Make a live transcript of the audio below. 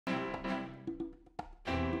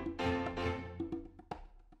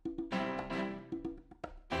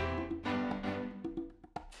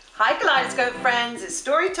Hi Kaleidoscope friends, it's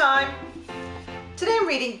story time. Today I'm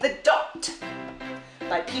reading The Dot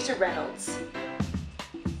by Peter Reynolds.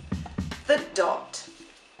 The Dot.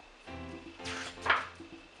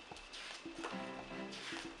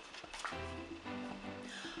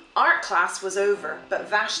 Art class was over, but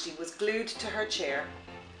Vashti was glued to her chair.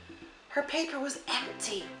 Her paper was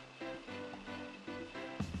empty.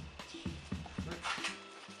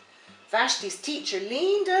 Vashti's teacher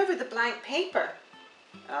leaned over the blank paper.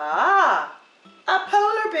 "Ah, a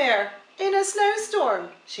polar bear in a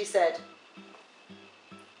snowstorm," she said.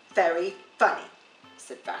 "Very funny,"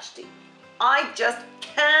 said Vashti. "I just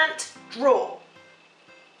can't draw."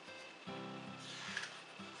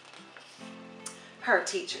 Her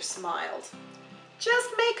teacher smiled. "Just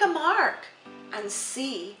make a mark and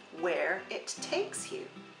see where it takes you."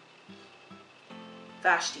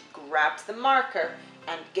 Vashti grabbed the marker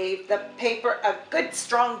and gave the paper a good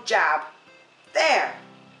strong jab. There!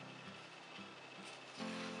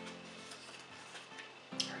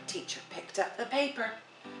 Her teacher picked up the paper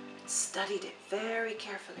and studied it very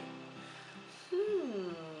carefully.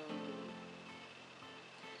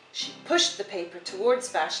 She pushed the paper towards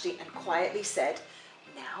Vashti and quietly said,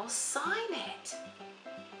 "Now sign it."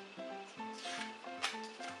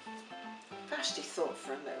 Vashti thought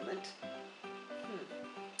for a moment.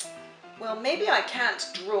 Well, maybe I can't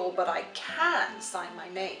draw, but I can sign my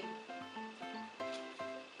name.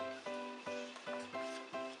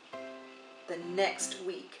 The next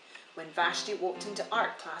week, when Vashti walked into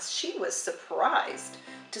art class, she was surprised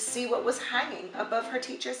to see what was hanging above her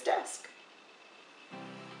teacher's desk.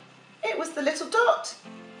 It was the little dot.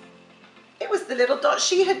 It was the little dot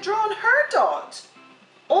she had drawn, her dot,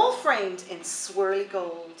 all framed in swirly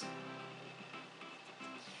gold.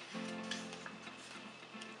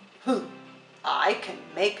 I can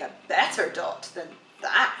make a better dot than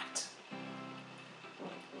that.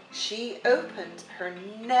 She opened her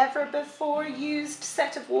never-before-used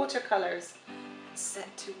set of watercolors and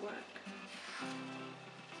set to work.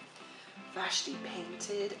 Vashti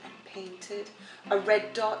painted and painted, a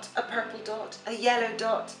red dot, a purple dot, a yellow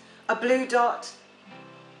dot, a blue dot.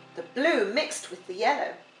 The blue mixed with the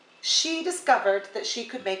yellow. She discovered that she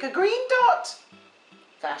could make a green dot.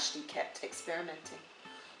 Vashti kept experimenting.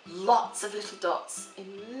 Lots of little dots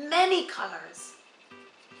in many colors.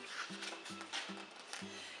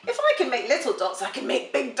 If I can make little dots, I can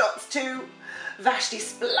make big dots too. Vashti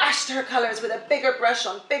splashed her colors with a bigger brush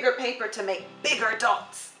on bigger paper to make bigger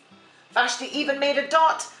dots. Vashti even made a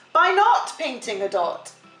dot by not painting a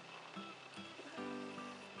dot.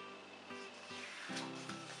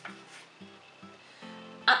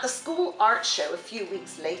 At the school art show a few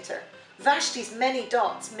weeks later, Vashti's many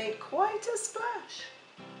dots made quite a splash.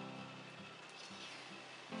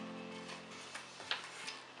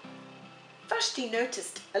 Vashti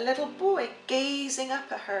noticed a little boy gazing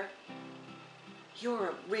up at her. "You're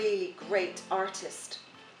a really great artist.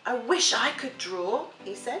 I wish I could draw,"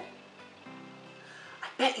 he said. "I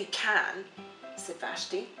bet you can," said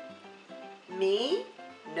Vashti. "Me?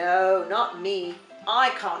 No, not me.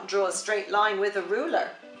 I can't draw a straight line with a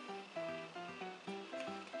ruler."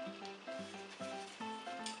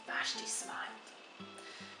 Vashti smiled.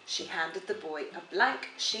 She handed the boy a blank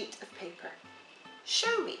sheet of paper.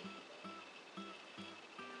 "Show me."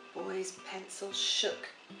 The boy's pencil shook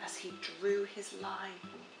as he drew his line.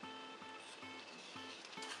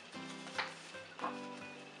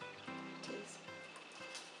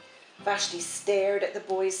 Vashti stared at the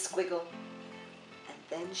boy's squiggle, and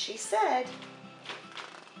then she said,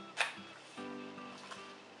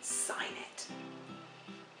 "Sign it."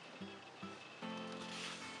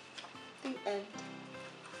 The end.